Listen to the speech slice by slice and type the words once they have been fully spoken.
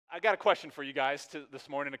I got a question for you guys this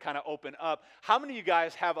morning to kind of open up. How many of you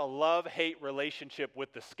guys have a love-hate relationship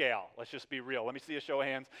with the scale? Let's just be real. Let me see a show of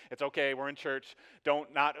hands. It's okay. We're in church.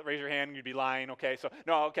 Don't not raise your hand. You'd be lying. Okay.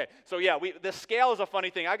 So yeah, the scale is a funny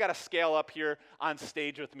thing. I got a scale up here on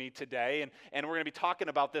stage with me today, and we're going to be talking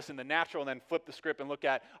about this in the natural and then flip the script and look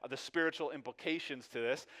at the spiritual implications to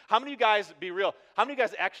this. How many of you guys, be real, how many of you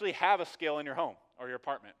guys actually have a scale in your home or your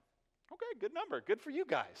apartment? Okay, good number. Good for you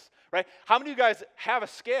guys, right? How many of you guys have a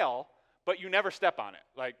scale, but you never step on it?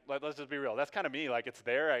 Like, let's just be real. That's kind of me. Like, it's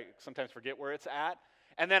there. I sometimes forget where it's at.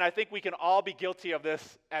 And then I think we can all be guilty of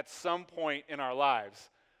this at some point in our lives.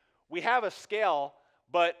 We have a scale,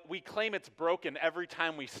 but we claim it's broken every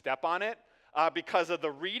time we step on it because of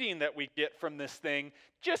the reading that we get from this thing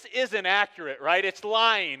just isn't accurate, right? It's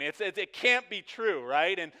lying. It can't be true,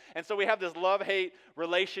 right? And so we have this love-hate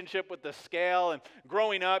relationship with the scale. And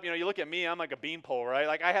growing up, you look at me, I'm like a beanpole, right?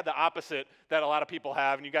 Like I had the opposite that a lot of people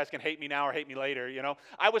have, and you guys can hate me now or hate me later,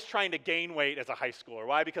 I was trying to gain weight as a high schooler.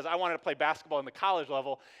 Why? Because I wanted to play basketball in the college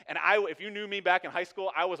level, and if you knew me back in high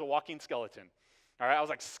school, I was a walking skeleton. All right, I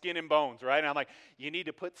was like skin and bones, right? And I'm like, you need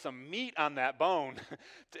to put some meat on that bone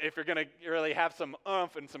if you're going to really have some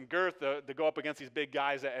oomph and some girth to go up against these big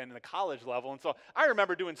guys in the college level. And so I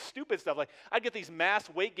remember doing stupid stuff. Like I'd get these mass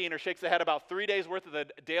weight gainer shakes that had about 3 days worth of the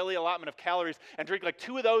daily allotment of calories and drink like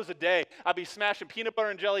 2 of those a day. I'd be smashing peanut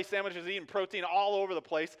butter and jelly sandwiches, eating protein all over the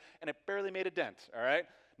place, and it barely made a dent, all right?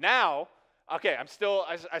 Now, okay, I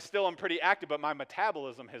still am pretty active, but my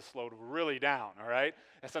metabolism has slowed really down, all right,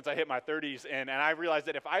 since I hit my 30s, and I realized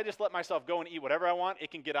that if I just let myself go and eat whatever I want,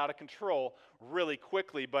 it can get out of control really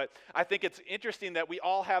quickly. But I think it's interesting that we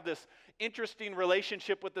all have this interesting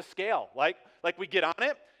relationship with the scale. Like we get on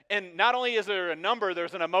it, and not only is there a number,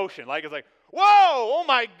 there's an emotion. Like it's like, whoa, oh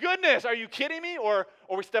my goodness, are you kidding me? Or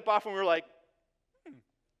we step off and we're like,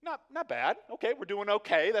 Not bad. Okay, we're doing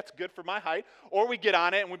okay. That's good for my height. Or we get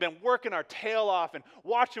on it, and we've been working our tail off and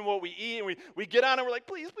watching what we eat, and we get on it, and we're like,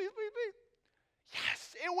 please, please, please, please.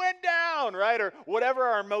 Yes, it went down, right? Or whatever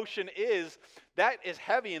our emotion is, that is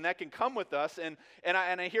heavy, and that can come with us. And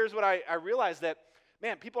here's what I realized that,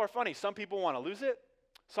 man, people are funny. Some people want to lose it.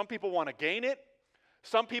 Some people want to gain it.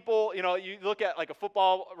 Some people, you look at like a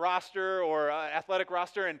football roster or athletic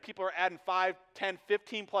roster, and people are adding 5, 10,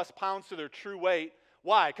 15 plus pounds to their true weight.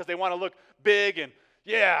 Why? Because they want to look big and,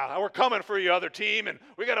 yeah, we're coming for you, other team, and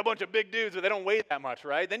we got a bunch of big dudes, but they don't weigh that much,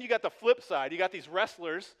 right? Then you got the flip side. You got these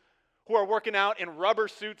wrestlers who are working out in rubber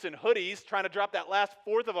suits and hoodies, trying to drop that last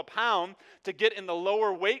 1/4 of a pound to get in the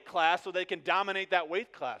lower weight class so they can dominate that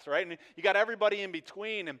weight class, right? And you got everybody in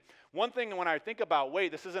between. And one thing when I think about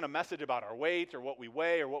weight, this isn't a message about our weight or what we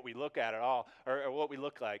weigh or what we look at all or what we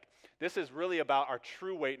look like. This is really about our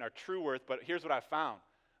true weight and our true worth. But here's what I found.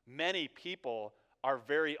 Many people are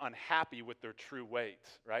very unhappy with their true weight,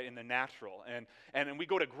 right, in the natural. And we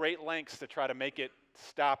go to great lengths to try to make it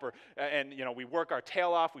stop. We work our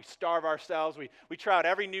tail off. We starve ourselves. We try out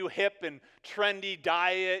every new hip and trendy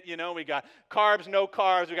diet. We got carbs, no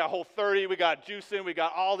carbs. We got Whole30. We got juicing. We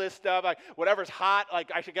got all this stuff. Like whatever's hot,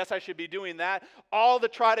 like I guess I should be doing that. All to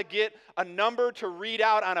try to get a number to read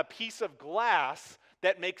out on a piece of glass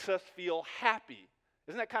that makes us feel happy.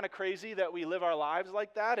 Isn't that kind of crazy that we live our lives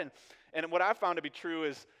like that? And what I've found to be true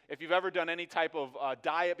is if you've ever done any type of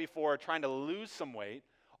diet before trying to lose some weight,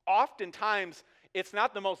 oftentimes it's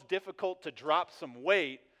not the most difficult to drop some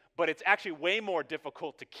weight, but it's actually way more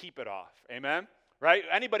difficult to keep it off. Amen? Right?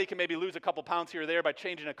 Anybody can maybe lose a couple pounds here or there by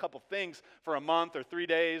changing a couple things for a month or 3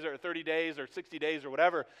 days or 30 days or 60 days or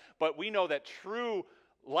whatever. But we know that true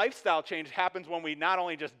lifestyle change happens when we not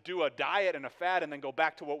only just do a diet and a fad and then go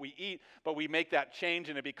back to what we eat, but we make that change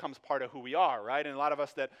and it becomes part of who we are, right? And a lot of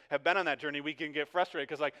us that have been on that journey, we can get frustrated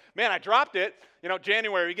because like, man, I dropped it.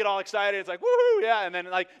 January, we get all excited. It's like, woohoo, yeah. And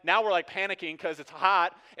then like now we're like panicking because it's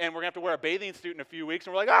hot and we're going to have to wear a bathing suit in a few weeks.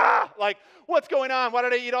 And we're like, what's going on? Why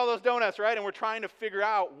did I eat all those donuts, right? And we're trying to figure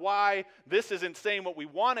out why this isn't saying what we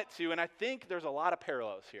want it to. And I think there's a lot of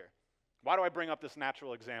parallels here. Why do I bring up this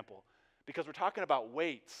natural example? Because we're talking about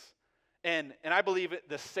weights. And I believe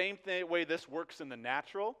the same way this works in the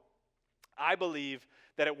natural, I believe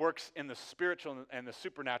that it works in the spiritual and the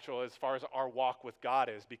supernatural as far as our walk with God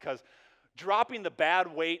is. Because dropping the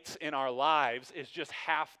bad weights in our lives is just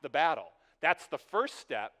half the battle. That's the first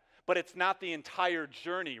step, but it's not the entire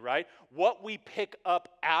journey, right? What we pick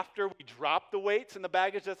up after we drop the weights and the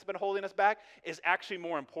baggage that's been holding us back is actually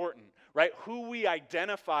more important, right? Who we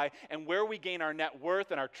identify and where we gain our net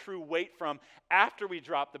worth and our true weight from after we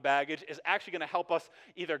drop the baggage is actually going to help us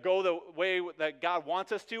either go the way that God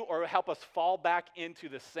wants us to or help us fall back into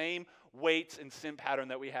the same weights and sin pattern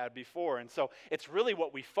that we had before. And so it's really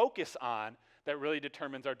what we focus on that really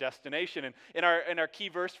determines our destination. And in our key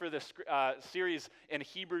verse for this series in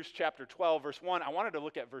Hebrews chapter 12, verse 1, I wanted to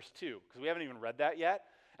look at verse 2 because we haven't even read that yet.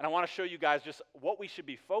 And I want to show you guys just what we should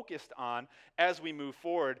be focused on as we move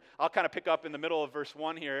forward. I'll kind of pick up in the middle of verse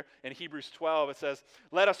 1 here in Hebrews 12. It says,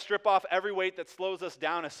 "Let us strip off every weight that slows us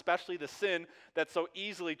down, especially the sin that so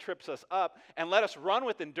easily trips us up, and let us run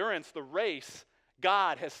with endurance the race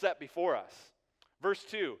God has set before us." Verse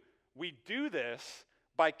 2, "We do this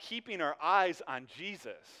by keeping our eyes on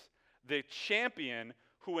Jesus, the champion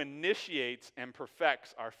who initiates and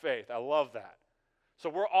perfects our faith." I love that. So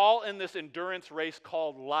we're all in this endurance race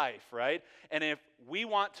called life, right? And if we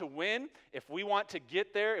want to win, if we want to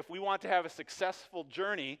get there, if we want to have a successful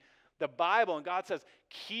journey, the Bible and God says,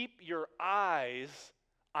 keep your eyes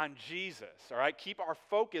on Jesus, all right? Keep our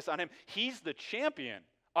focus on him. He's the champion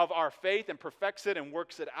of our faith and perfects it and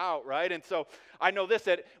works it out, right? And so I know this,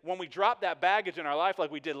 that when we drop that baggage in our life like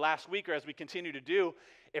we did last week or as we continue to do,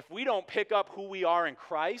 if we don't pick up who we are in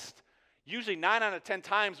Christ, usually 9 out of 10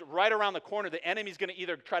 times, right around the corner, the enemy's going to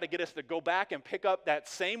either try to get us to go back and pick up that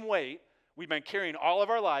same weight we've been carrying all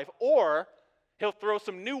of our life, or he'll throw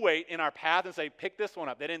some new weight in our path and say, pick this one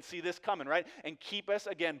up. They didn't see this coming, right? And keep us,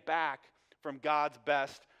 again, back from God's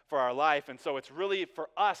best for our life. And so it's really, for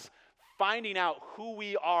us, finding out who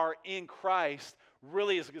we are in Christ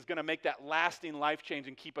really is going to make that lasting life change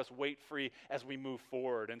and keep us weight-free as we move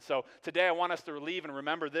forward. And so today I want us to leave and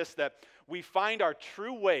remember this, that we find our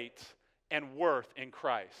true weight and worth in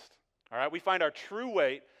Christ. All right, we find our true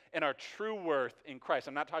weight and our true worth in Christ.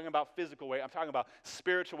 I'm not talking about physical weight. I'm talking about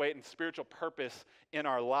spiritual weight and spiritual purpose in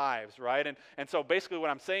our lives, right? And so basically what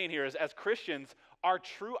I'm saying here is, as Christians, our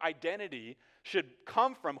true identity should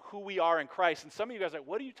come from who we are in Christ. And some of you guys are like,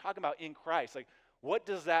 what are you talking about in Christ? Like, what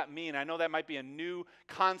does that mean? I know that might be a new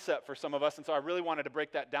concept for some of us, and so I really wanted to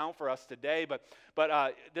break that down for us today. But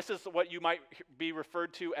this is what you might be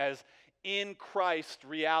referred to as in Christ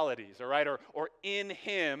realities, all right, or in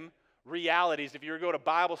him realities. If you were to go to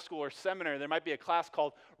Bible school or seminary, there might be a class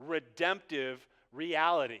called redemptive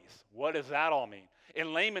realities. What does that all mean?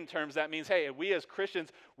 In layman terms, that means, hey, we as Christians,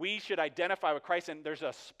 we should identify with Christ, and there's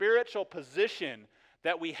a spiritual position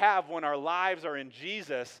that we have when our lives are in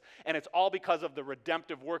Jesus, and it's all because of the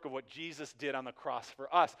redemptive work of what Jesus did on the cross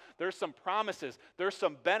for us. There's some promises, there's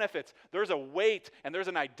some benefits, there's a weight, and there's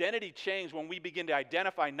an identity change when we begin to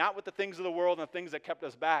identify not with the things of the world and the things that kept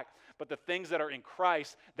us back, but the things that are in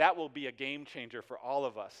Christ. That will be a game changer for all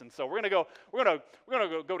of us. And so we're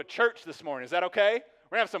gonna go to church this morning. Is that okay?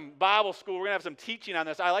 We're going to have some Bible school. We're going to have some teaching on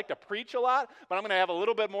this. I like to preach a lot, but I'm going to have a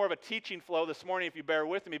little bit more of a teaching flow this morning if you bear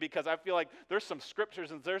with me, because I feel like there's some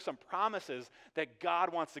scriptures and there's some promises that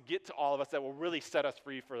God wants to get to all of us that will really set us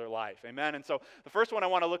free for their life. Amen? And so the first one I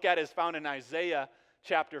want to look at is found in Isaiah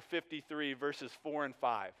chapter 53, verses 4 and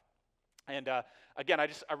 5. And again,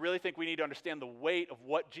 I really think we need to understand the weight of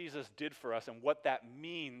what Jesus did for us and what that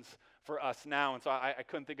means for us now. And so I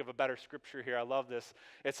couldn't think of a better scripture here. I love this.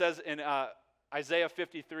 It says in Isaiah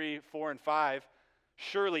 53, 4 and 5,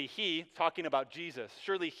 surely he, talking about Jesus,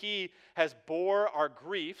 surely he has bore our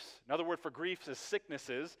griefs. Another word for griefs is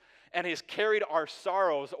sicknesses, and has carried our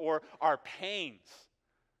sorrows or our pains.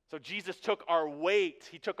 So Jesus took our weight,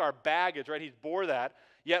 he took our baggage, right? He bore that,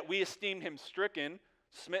 yet we esteemed him stricken,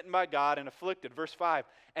 smitten by God, and afflicted. Verse 5,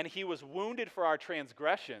 and he was wounded for our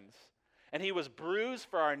transgressions, and he was bruised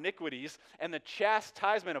for our iniquities, and the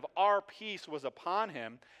chastisement of our peace was upon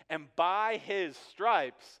him, and by his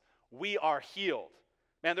stripes we are healed.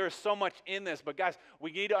 Man, there is so much in this, but guys,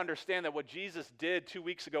 we need to understand that what Jesus did 2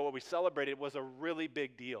 weeks ago, what we celebrated, was a really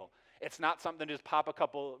big deal. It's not something to just pop a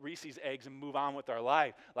couple Reese's eggs and move on with our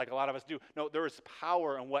life like a lot of us do. No, there is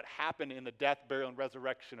power in what happened in the death, burial, and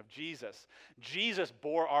resurrection of Jesus. Jesus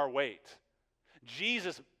bore our weight.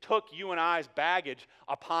 Jesus took you and I's baggage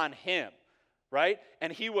upon him, right?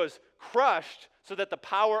 And he was crushed so that the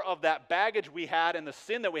power of that baggage we had and the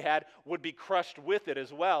sin that we had would be crushed with it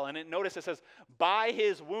as well. And notice it says, by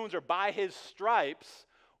his wounds or by his stripes,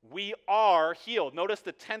 we are healed. Notice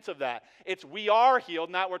the tense of that. It's we are healed,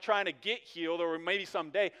 not we're trying to get healed or maybe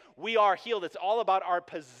someday. We are healed. It's all about our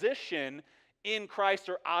position in Christ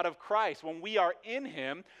or out of Christ. When we are in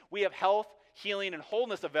him, we have health, healing, and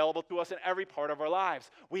wholeness available to us in every part of our lives.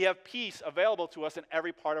 We have peace available to us in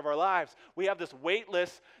every part of our lives. We have this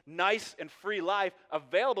weightless, nice, and free life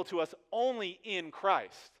available to us only in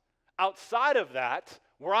Christ. Outside of that,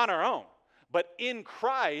 we're on our own. But in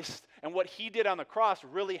Christ and what he did on the cross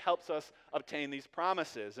really helps us obtain these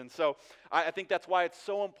promises. And so I think that's why it's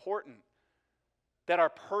so important that our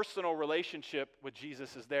personal relationship with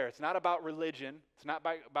Jesus is there. It's not about religion. It's not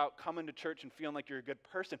about coming to church and feeling like you're a good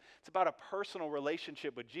person. It's about a personal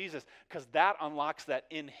relationship with Jesus, because that unlocks that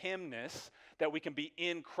in himness, that we can be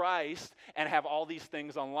in Christ and have all these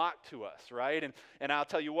things unlocked to us, right? And I'll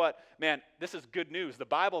tell you what, man, this is good news. The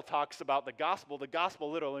Bible talks about the gospel. The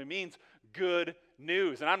gospel literally means good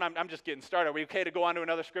news. And I'm just getting started. Are we okay to go on to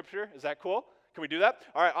another scripture? Is that cool? Can we do that?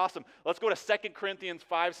 All right, awesome. Let's go to 2 Corinthians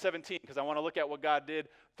 5:17, because I want to look at what God did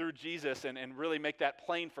through Jesus and really make that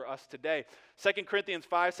plain for us today. 2 Corinthians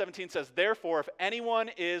 5:17 says, therefore, if anyone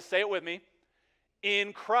is, say it with me,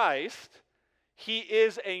 in Christ, he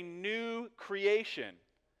is a new creation.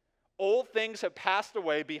 Old things have passed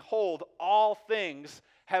away. Behold, all things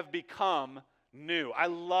have become new. I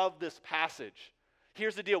love this passage.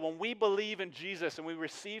 Here's the deal. When we believe in Jesus and we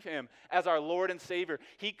receive him as our Lord and Savior,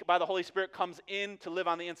 he, by the Holy Spirit, comes in to live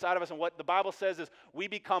on the inside of us. And what the Bible says is we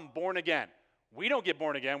become born again. We don't get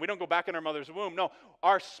born again. We don't go back in our mother's womb. No,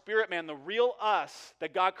 our spirit man, the real us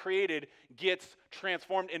that God created, gets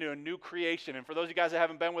transformed into a new creation. And for those of you guys that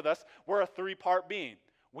haven't been with us, we're a three-part being.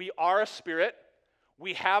 We are a spirit.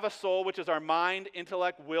 We have a soul, which is our mind,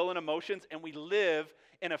 intellect, will, and emotions. And we live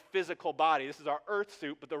in a physical body. This is our earth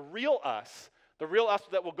suit. But the real us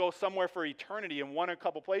that will go somewhere for eternity in one or a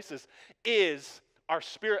couple places, is our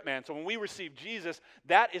spirit man. So when we receive Jesus,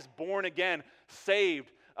 that is born again,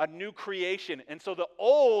 saved, a new creation. And so the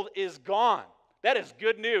old is gone. That is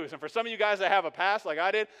good news. And for some of you guys that have a past like I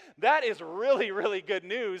did, that is really, really good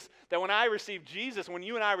news, that when I received Jesus, when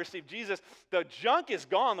you and I received Jesus, the junk is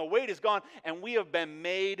gone, the weight is gone, and we have been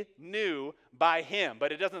made new by him.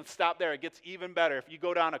 But it doesn't stop there. It gets even better. If you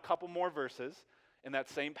go down a couple more verses in that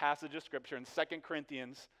same passage of Scripture, in 2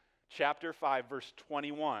 Corinthians chapter 5, verse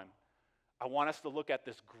 21, I want us to look at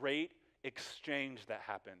this great exchange that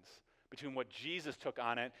happens between what Jesus took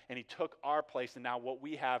on it, and he took our place, and now what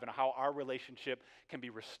we have, and how our relationship can be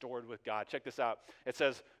restored with God. Check this out. It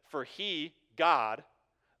says, for he, God,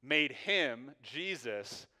 made him,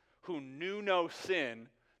 Jesus, who knew no sin,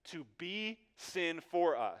 to be sin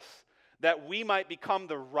for us, that we might become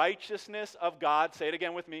the righteousness of God. Say it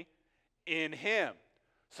again with me. In him.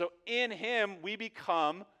 So in him we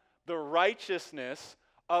become the righteousness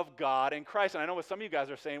of God in Christ. And I know what some of you guys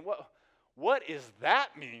are saying, what does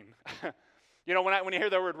that mean? You know, when you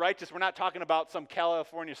hear the word righteous, we're not talking about some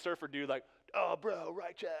California surfer dude like, oh bro,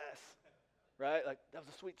 righteous, right? Like, that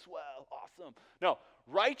was a sweet swell, awesome. No,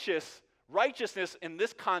 righteousness in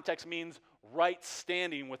this context means right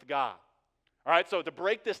standing with God. All right, so to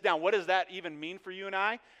break this down, what does that even mean for you and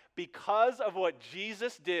I? Because of what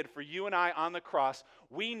Jesus did for you and I on the cross,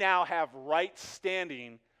 we now have right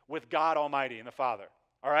standing with God Almighty and the Father.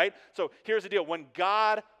 All right? So here's the deal. When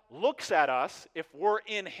God looks at us, if we're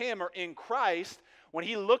in him or in Christ, when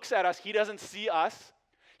he looks at us, he doesn't see us.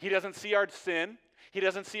 He doesn't see our sin. He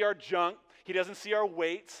doesn't see our junk. He doesn't see our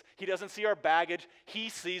weights. He doesn't see our baggage. He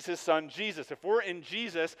sees his son, Jesus. If we're in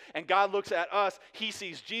Jesus and God looks at us, he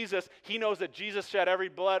sees Jesus. He knows that Jesus shed every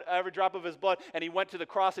drop of his blood, and he went to the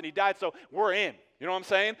cross and he died, so we're in. You know what I'm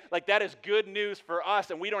saying? Like, that is good news for us,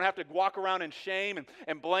 and we don't have to walk around in shame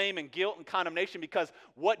and blame and guilt and condemnation, because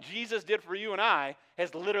what Jesus did for you and I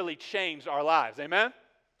has literally changed our lives. Amen?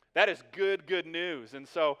 That is good news. And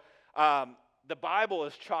so, the Bible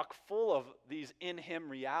is chock full of these in him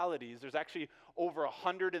realities. There's actually over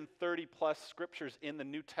 130 plus scriptures in the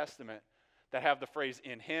New Testament that have the phrase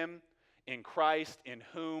in him, in Christ, in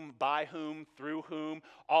whom, by whom, through whom,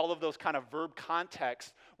 all of those kind of verb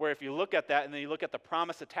contexts, where if you look at that and then you look at the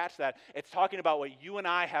promise attached to that, it's talking about what you and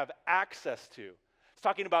I have access to. It's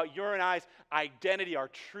talking about your and I's identity, our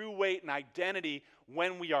true weight and identity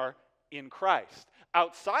when we are in Christ.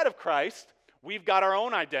 Outside of Christ, we've got our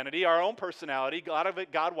own identity, our own personality, a lot of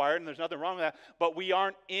it God-wired, and there's nothing wrong with that, but we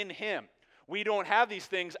aren't in him. We don't have these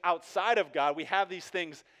things outside of God. We have these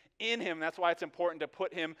things in him. That's why it's important to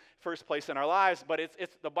put him first place in our lives, but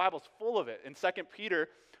it's the Bible's full of it. In 2 Peter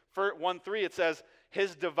 1:3, it says,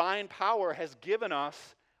 his divine power has given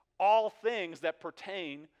us all things that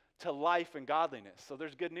pertain to life and godliness. So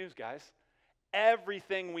there's good news, guys.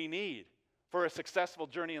 Everything we need for a successful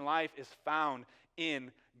journey in life is found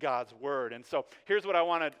in God's word. And so here's what I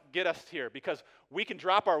want to get us here, because we can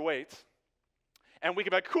drop our weights and we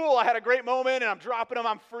can be like, cool, I had a great moment and I'm dropping them,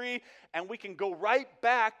 I'm free, and we can go right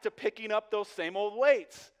back to picking up those same old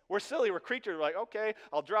weights. We're silly, we're creatures. We're like, okay,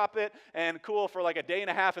 I'll drop it and cool for like a day and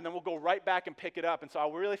a half, and then we'll go right back and pick it up. And so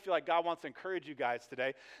I really feel like God wants to encourage you guys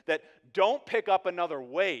today that don't pick up another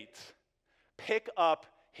weight, pick up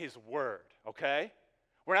his word, okay?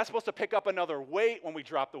 We're not supposed to pick up another weight when we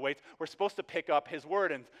drop the weights. We're supposed to pick up his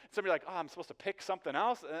word. And somebody's like, oh, I'm supposed to pick something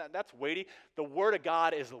else? That's weighty. The word of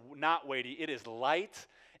God is not weighty. It is light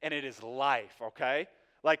and it is life, okay?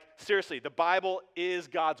 Like, seriously, the Bible is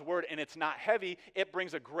God's word, and it's not heavy. It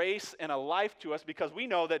brings a grace and a life to us because we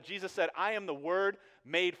know that Jesus said, I am the word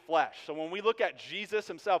made flesh. So when we look at Jesus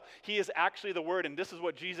himself, he is actually the word, and this is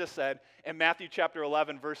what Jesus said in Matthew chapter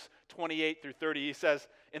 11, verse 28 through 30. He says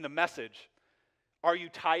in the Message, are you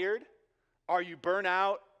tired? Are you burnt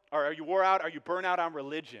out? Or are you wore out? Are you burnt out on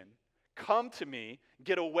religion? Come to me,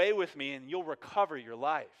 get away with me, and you'll recover your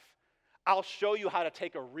life. I'll show you how to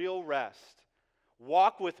take a real rest.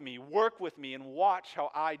 Walk with me, work with me, and watch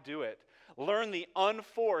how I do it. Learn the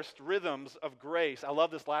unforced rhythms of grace. I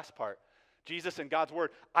love this last part. Jesus in God's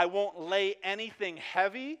word, I won't lay anything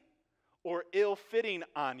heavy or ill-fitting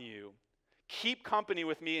on you. Keep company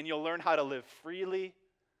with me, and you'll learn how to live freely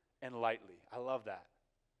and lightly. I love that.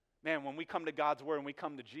 Man, when we come to God's word and we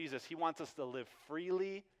come to Jesus, he wants us to live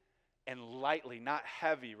freely and lightly, not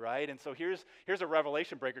heavy, right? And so here's a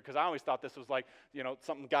revelation breaker, because I always thought this was like,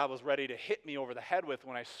 something God was ready to hit me over the head with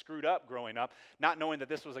when I screwed up growing up, not knowing that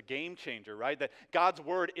this was a game changer, right? That God's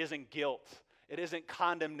word isn't guilt. It isn't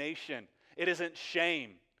condemnation. It isn't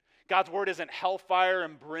shame. God's word isn't hellfire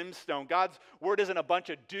and brimstone. God's word isn't a bunch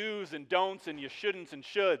of do's and don'ts and you shouldn'ts and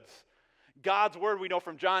shoulds. God's word, we know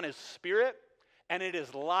from John, is spirit and it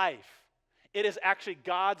is life. It is actually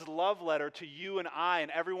God's love letter to you and I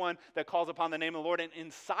and everyone that calls upon the name of the Lord. And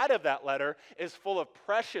inside of that letter is full of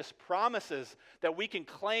precious promises that we can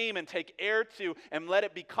claim and take heir to and let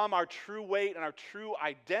it become our true weight and our true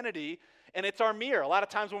identity. And it's our mirror. A lot of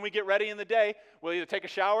times when we get ready in the day, we'll either take a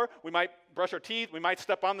shower, we might brush our teeth, we might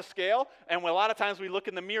step on the scale, and a lot of times we look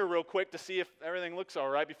in the mirror real quick to see if everything looks all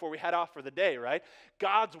right before we head off for the day, right?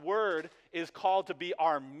 God's word is called to be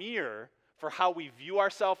our mirror for how we view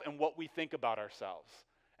ourselves and what we think about ourselves.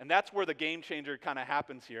 And that's where the game changer kind of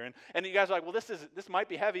happens here. And you guys are like, well, this might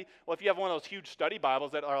be heavy. Well, if you have one of those huge study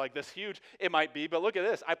Bibles that are like this huge, it might be. But look at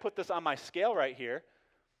this. I put this on my scale right here.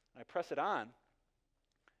 I press it on.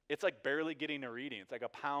 It's like barely getting a reading. It's like a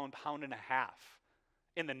pound and a half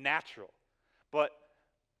in the natural. But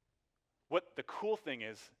what the cool thing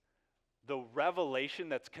is, the revelation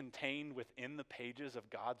that's contained within the pages of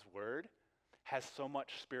God's word has so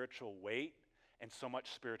much spiritual weight and so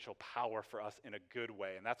much spiritual power for us in a good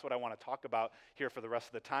way. And that's what I want to talk about here for the rest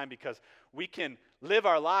of the time, because we can live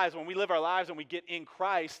our lives. When we live our lives and we get in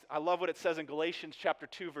Christ, I love what it says in Galatians chapter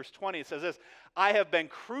 2, verse 20. It says this, I have been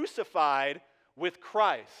crucified with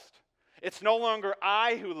Christ. It's no longer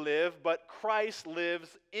I who live, but Christ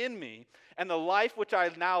lives in me. And the life which I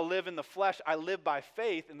now live in the flesh, I live by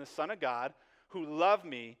faith in the Son of God who loved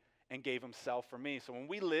me and gave himself for me. So when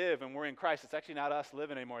we live and we're in Christ, it's actually not us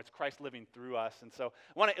living anymore. It's Christ living through us. And so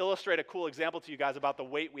I want to illustrate a cool example to you guys about the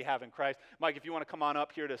weight we have in Christ. Mike, if you want to come on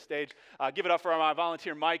up here to the stage, give it up for my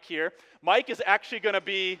volunteer Mike here. Mike is actually going to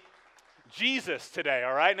be Jesus today,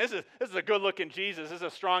 all right? And this is a good-looking Jesus. This is a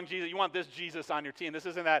strong Jesus. You want this Jesus on your team. This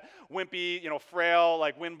isn't that wimpy, frail,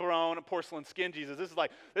 like windblown, porcelain skin Jesus. This is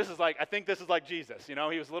like, I think this is like Jesus. He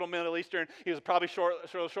was a little Middle Eastern. He was probably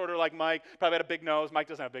shorter like Mike. Probably had a big nose. Mike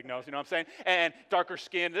doesn't have a big nose, you know what I'm saying? And darker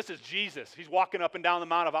skin. This is Jesus. He's walking up and down the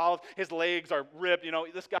Mount of Olives. His legs are ripped.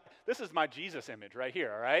 This guy. This is my Jesus image right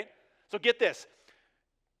here, all right? So get this.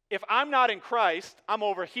 If I'm not in Christ, I'm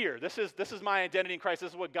over here. This is my identity in Christ.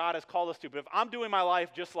 This is what God has called us to. But if I'm doing my life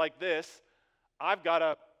just like this, I've got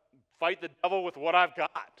to fight the devil with what I've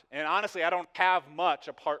got. And honestly, I don't have much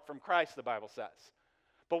apart from Christ, the Bible says.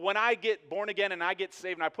 But when I get born again and I get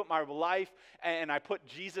saved and I put my life and I put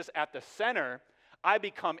Jesus at the center, I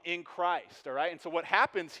become in Christ, all right? And so what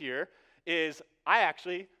happens here is I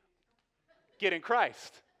actually get in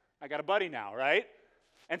Christ. I got a buddy now, right?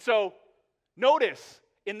 And so notice,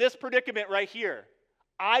 in this predicament right here,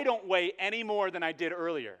 I don't weigh any more than I did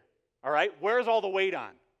earlier, all right? Where's all the weight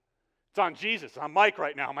on? It's on Jesus. It's on Mike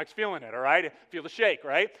right now. Mike's feeling it, all right? Feel the shake,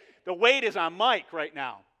 right? The weight is on Mike right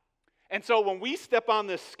now. And so when we step on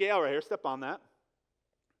this scale right here, step on that.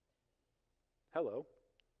 Hello.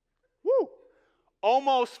 Woo!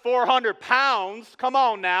 Almost 400 pounds. Come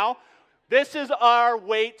on now. This is our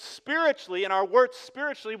weight spiritually and our worth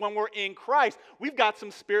spiritually when we're in Christ. We've got some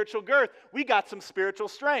spiritual girth. We got some spiritual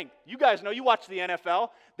strength. You guys know, you watch the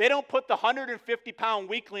NFL. They don't put the 150-pound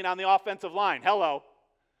weakling on the offensive line. Hello.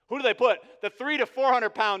 Who do they put? The 300 to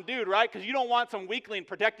 400-pound dude, right? Because you don't want some weakling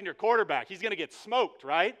protecting your quarterback. He's going to get smoked,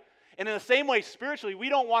 right? And in the same way, spiritually, we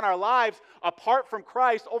don't want our lives apart from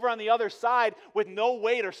Christ over on the other side with no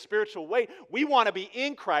weight or spiritual weight. We want to be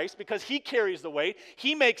in Christ because he carries the weight.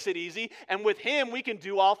 He makes it easy. And with him, we can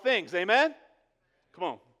do all things. Amen? Come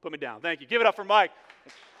on, put me down. Thank you. Give it up for Mike.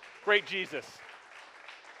 Great Jesus.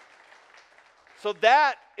 So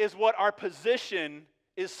that is what our position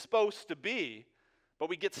is supposed to be, but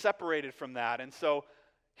we get separated from that. And so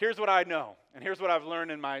here's what I know, and here's what I've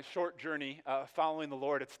learned in my short journey following the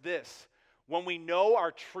Lord. It's this. When we know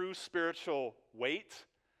our true spiritual weight,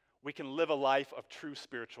 we can live a life of true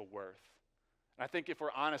spiritual worth. And I think if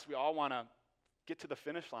we're honest, we all want to get to the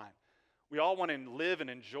finish line. We all want to live and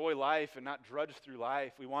enjoy life and not drudge through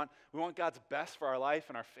life. We want God's best for our life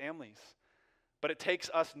and our families. But it takes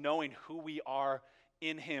us knowing who we are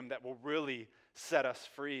in Him that will really set us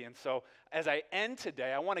free. And so as I end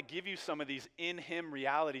today, I want to give you some of these in Him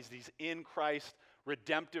realities, these in Christ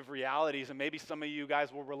redemptive realities. And maybe some of you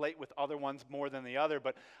guys will relate with other ones more than the other.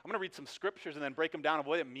 But I'm going to read some scriptures and then break them down of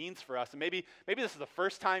what it means for us. And maybe this is the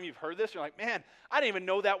first time you've heard this. You're like, man, I didn't even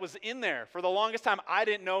know that was in there. For the longest time, I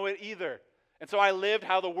didn't know it either. And so I lived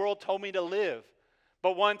how the world told me to live.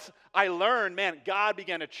 But once I learned, man, God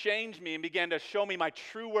began to change me and began to show me my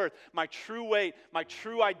true worth, my true weight, my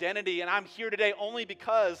true identity. And I'm here today only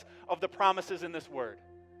because of the promises in this word.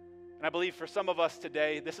 And I believe for some of us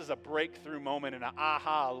today, this is a breakthrough moment and an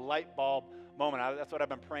aha, light bulb moment. That's what I've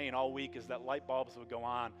been praying all week, is that light bulbs would go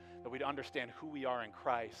on, that we'd understand who we are in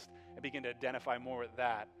Christ and begin to identify more with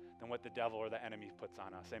that than what the devil or the enemy puts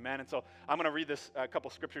on us. Amen? And so I'm going to read this a couple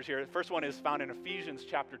scriptures here. The first one is found in Ephesians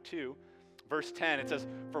chapter 2. Verse 10, it says,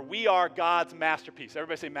 "For we are God's masterpiece."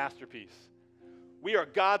 Everybody say masterpiece. We are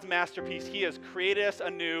God's masterpiece. He has created us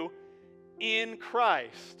anew in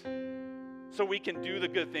Christ so we can do the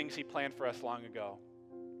good things He planned for us long ago.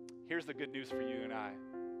 Here's the good news for you and I.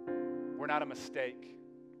 We're not a mistake.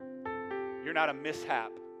 You're not a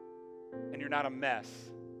mishap. And you're not a mess.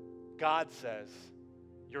 God says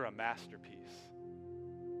you're a masterpiece.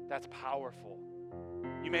 That's powerful.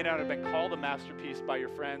 You may not have been called a masterpiece by your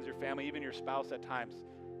friends, your family, even your spouse at times,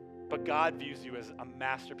 but God views you as a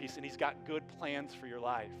masterpiece, and He's got good plans for your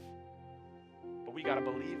life. But we got to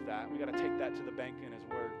believe that. We got to take that to the bank in His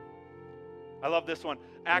word. I love this one.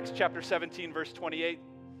 Acts chapter 17, verse 28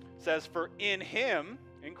 says, "For in Him,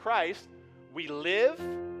 in Christ, we live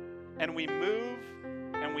and we move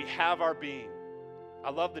and we have our being."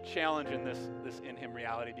 I love the challenge in this in Him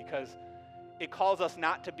reality, because it calls us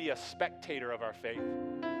not to be a spectator of our faith,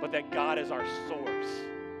 but that God is our source,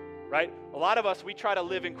 right? A lot of us, we try to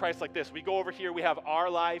live in Christ like this. We go over here, we have our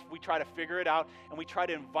life, we try to figure it out, and we try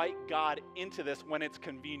to invite God into this when it's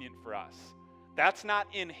convenient for us. That's not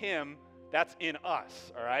in Him, that's in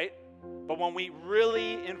us, all right? But when we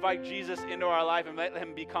really invite Jesus into our life and let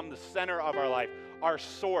Him become the center of our life, our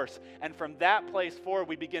source, and from that place forward,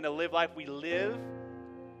 we begin to live life. We live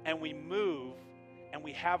and we move and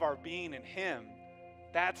we have our being in Him.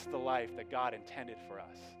 That's the life that God intended for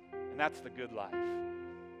us. And that's the good life.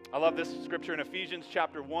 I love this scripture in Ephesians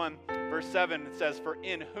chapter 1, verse 7. It says, "For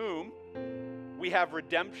in whom we have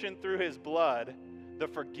redemption through His blood, the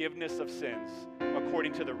forgiveness of sins,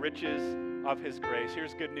 according to the riches of His grace."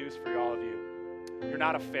 Here's good news for all of you. You're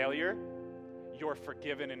not a failure. You're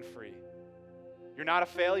forgiven and free. You're not a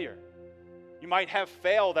failure. You might have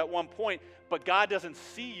failed at one point, but God doesn't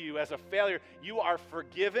see you as a failure. You are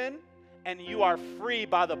forgiven and you are free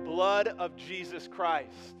by the blood of Jesus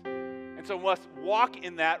Christ. And so let's walk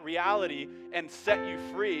in that reality and set you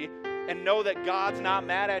free and know that God's not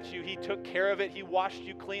mad at you. He took care of it. He washed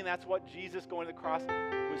you clean. That's what Jesus going to the cross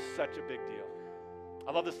was such a big deal.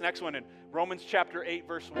 I love this next one in Romans chapter 8,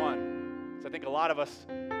 verse 1. So I think a lot of us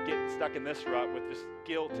get stuck in this rut with just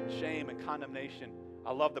guilt and shame and condemnation.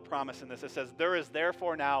 I love the promise in this. It says, "There is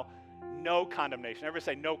therefore now no condemnation." Everybody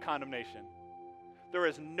say no condemnation. There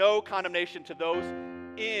is no condemnation to those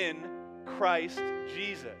in Christ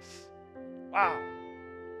Jesus. Wow.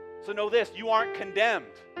 So know this, you aren't condemned.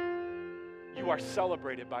 You are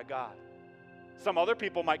celebrated by God. Some other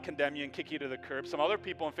people might condemn you and kick you to the curb. Some other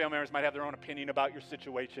people and family members might have their own opinion about your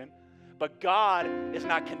situation. But God is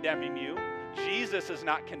not condemning you. Jesus is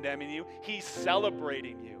not condemning you. He's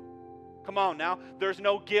celebrating you. Come on now. There's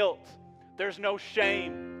no guilt. There's no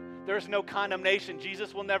shame. There's no condemnation.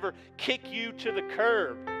 Jesus will never kick you to the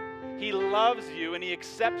curb. He loves you and He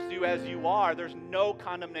accepts you as you are. There's no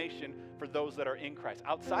condemnation for those that are in Christ.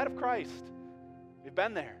 Outside of Christ, we've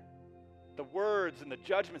been there. The words and the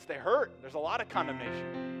judgments, they hurt. There's a lot of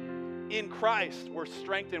condemnation. In Christ, we're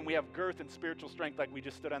strengthened. We have girth and spiritual strength like we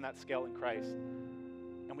just stood on that scale in Christ.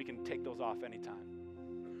 And we can take those off anytime.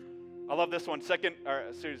 I love this one.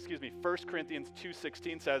 1 Corinthians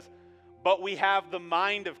 2:16 says, "But we have the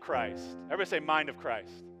mind of Christ." Everybody say mind of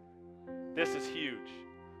Christ. This is huge.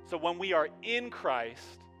 So when we are in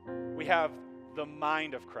Christ, we have the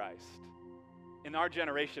mind of Christ. In our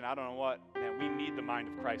generation, I don't know what Man, we need the mind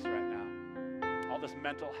of Christ right now. All this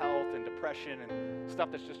mental health and depression and stuff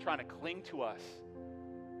that's just trying to cling to us.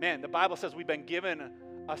 Man, the Bible says we've been given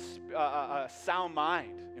a sound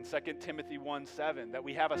mind in 2 Timothy 1:7, that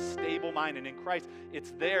we have a stable mind, and in Christ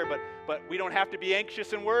it's there, but we don't have to be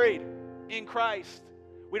anxious and worried in Christ.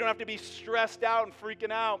 We don't have to be stressed out and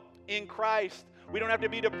freaking out in Christ. We don't have to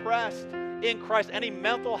be depressed in Christ. Any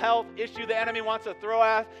mental health issue the enemy wants to throw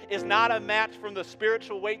at us is not a match from the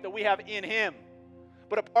spiritual weight that we have in him.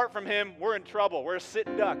 But apart from him, we're in trouble. We're a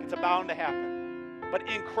sitting duck. It's bound to happen. But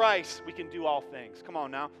in Christ, we can do all things. Come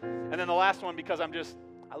on now. And then the last one, because I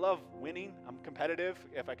love winning. I'm competitive.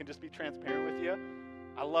 If I can just be transparent with you,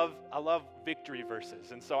 I love victory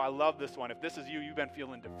verses. And so I love this one. If this is you, you've been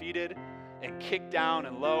feeling defeated and kicked down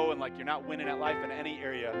and low and like you're not winning at life in any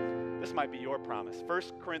area, this might be your promise.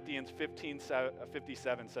 1 Corinthians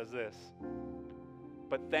 15:57 says this: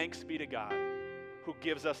 "But thanks be to God who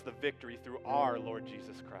gives us the victory through our Lord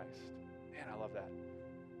Jesus Christ." Man, I love that.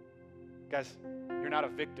 Guys, you're not a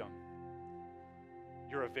victim.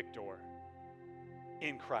 You're a victor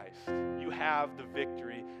in Christ. You have the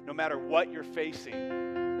victory. No matter what you're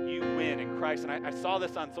facing, you win in Christ. And I saw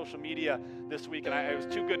this on social media this week, and it was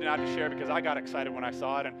too good not to share because I got excited when I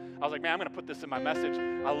saw it. And I was like, man, I'm going to put this in my message.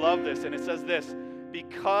 I love this. And it says this: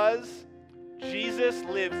 because Jesus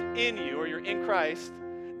lives in you, or you're in Christ,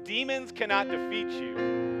 demons cannot defeat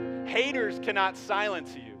you. Haters cannot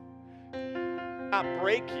silence you. Cannot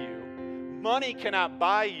break you. Money cannot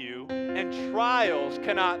buy you. And trials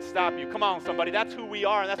cannot stop you. Come on, somebody. That's who we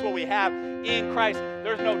are, and that's what we have in Christ.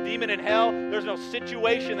 There's no demon in hell. There's no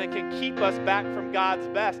situation that can keep us back from God's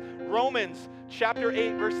best. Romans chapter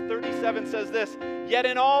 8, verse 37 says this: "Yet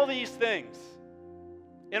in all these things,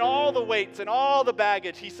 in all the weights and all the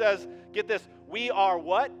baggage," he says, get this, "we are"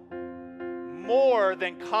 what? "More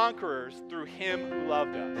than conquerors through him who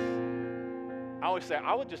loved us." I always say,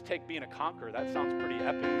 I would just take being a conqueror. That sounds pretty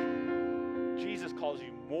epic. Jesus calls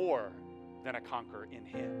you more than a conqueror in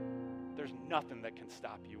him. There's nothing that can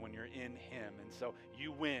stop you when you're in him. And so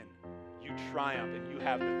you win, you triumph, and you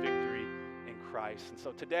have the victory in Christ. And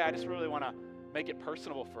so today I just really want to make it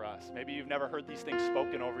personable for us. Maybe you've never heard these things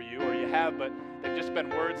spoken over you, or you have, but they've just been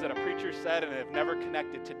words that a preacher said and they've never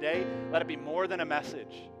connected. Today, let it be more than a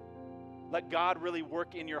message. Let God really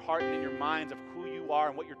work in your heart and in your minds of who you are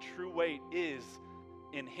and what your true weight is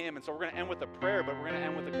in him. And so we're going to end with a prayer, but we're going to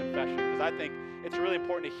end with a confession, because I think it's really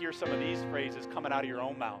important to hear some of these phrases coming out of your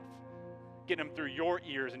own mouth, getting them through your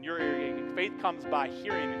ears and your ear. Faith comes by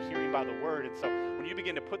hearing, and hearing by the word. And so when you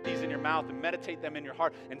begin to put these in your mouth and meditate them in your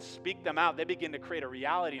heart and speak them out, they begin to create a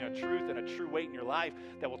reality and a truth and a true weight in your life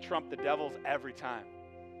that will trump the devil's every time.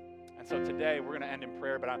 And so today we're going to end in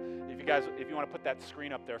prayer, but if you want to put that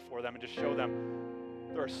screen up there for them and just show them,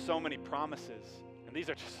 there are so many promises, and these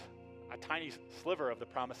are just a tiny sliver of the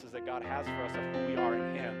promises that God has for us of who we are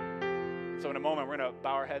in him. So in a moment, we're going to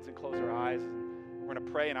bow our heads and close our eyes. We're going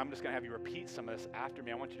to pray, and I'm just going to have you repeat some of this after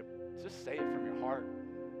me. I want you to just say it from your heart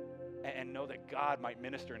and know that God might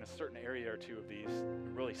minister in a certain area or two of these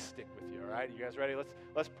and really stick with you, all right? You guys ready?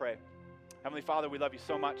 Let's pray. Heavenly Father, we love you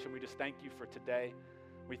so much, and we just thank you for today.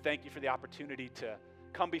 We thank you for the opportunity to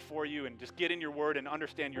come before you and just get in your word and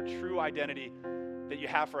understand your true identity that you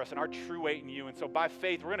have for us and our true weight in you. And so by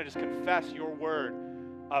faith, we're going to just confess your word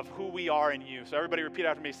of who we are in you. So everybody repeat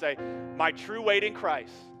after me. Say, my true weight in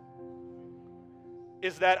Christ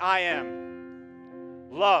is that I am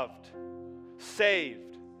loved,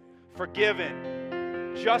 saved,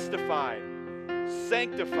 forgiven, justified,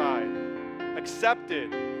 sanctified,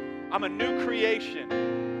 accepted. I'm a new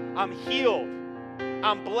creation. I'm healed.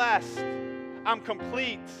 I'm blessed. I'm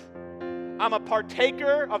complete. I'm a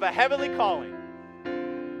partaker of a heavenly calling.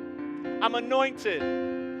 I'm anointed.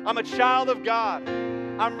 I'm a child of God.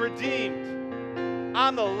 I'm redeemed.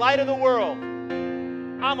 I'm the light of the world.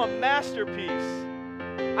 I'm a masterpiece.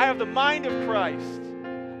 I have the mind of Christ.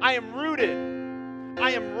 I am rooted.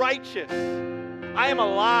 I am righteous. I am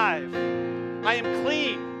alive. I am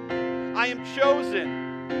clean. I am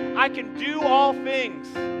chosen. I can do all things.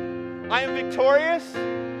 I am victorious.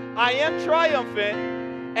 I am triumphant.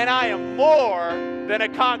 And I am more than a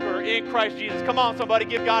conqueror in Christ Jesus. Come on, somebody,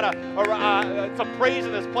 give God some praise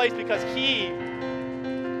in this place, because he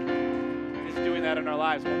is doing that in our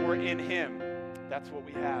lives. When we're in him, that's what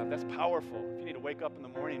we have. That's powerful. If you need to wake up in the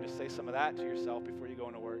morning and just say some of that to yourself before you go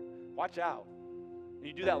into work, watch out. And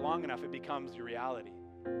you do that long enough, it becomes your reality.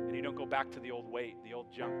 And you don't go back to the old weight, the old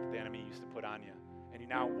junk that the enemy used to put on you. And you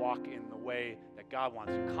now walk in the way that God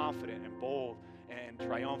wants you, confident and bold and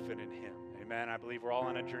triumphant in him. Amen. I believe we're all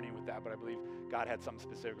on a journey with that, but I believe God had something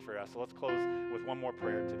specific for us. So let's close with one more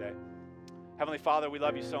prayer today. Heavenly Father, we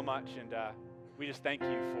love you so much, and we just thank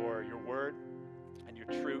you for your word and your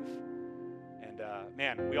truth. And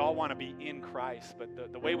man, we all want to be in Christ,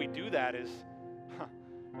 but the way we do that is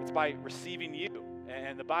it's by receiving you.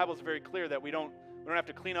 And the Bible is very clear that we don't have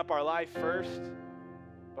to clean up our life first,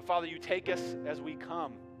 but Father, you take us as we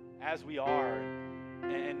come, as we are,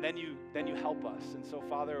 and then you help us. And so,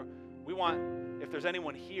 Father, we want, if there's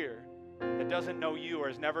anyone here that doesn't know you or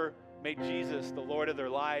has never made Jesus the Lord of their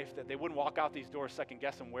life, that they wouldn't walk out these doors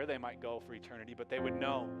second-guessing where they might go for eternity, but they would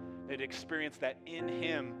know they'd experience that in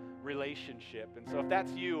Him relationship. And so if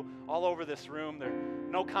that's you, all over this room, there's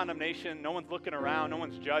no condemnation, no one's looking around, no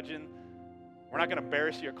one's judging. We're not going to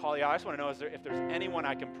embarrass you or call you out. I just want to know if there's anyone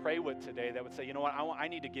I can pray with today that would say, you know what, I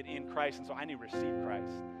need to get in Christ, and so I need to receive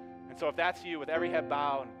Christ. And so if that's you, with every head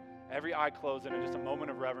bowed and every eye closed and just a moment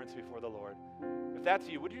of reverence before the Lord, if that's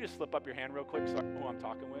you, would you just slip up your hand real quick so I know who I'm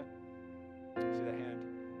talking with? See that hand?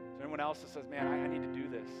 Is there anyone else that says, man, I need to do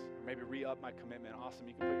this? Or maybe re-up my commitment. Awesome,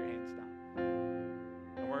 you can put your hands down.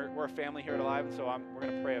 And we're a family here at Alive, and so we're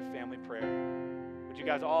going to pray a family prayer. Would you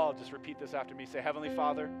guys all just repeat this after me? Say, Heavenly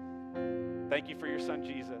Father, thank you for your son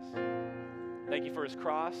Jesus. Thank you for his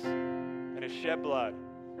cross and his shed blood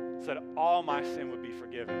so that all my sin would be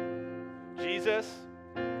forgiven. Jesus,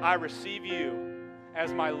 I receive you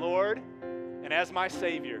as my Lord and as my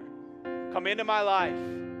Savior. Come into my life.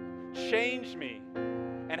 Change me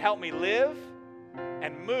and help me live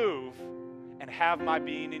and move and have my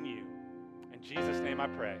being in you. In Jesus' name I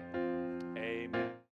pray.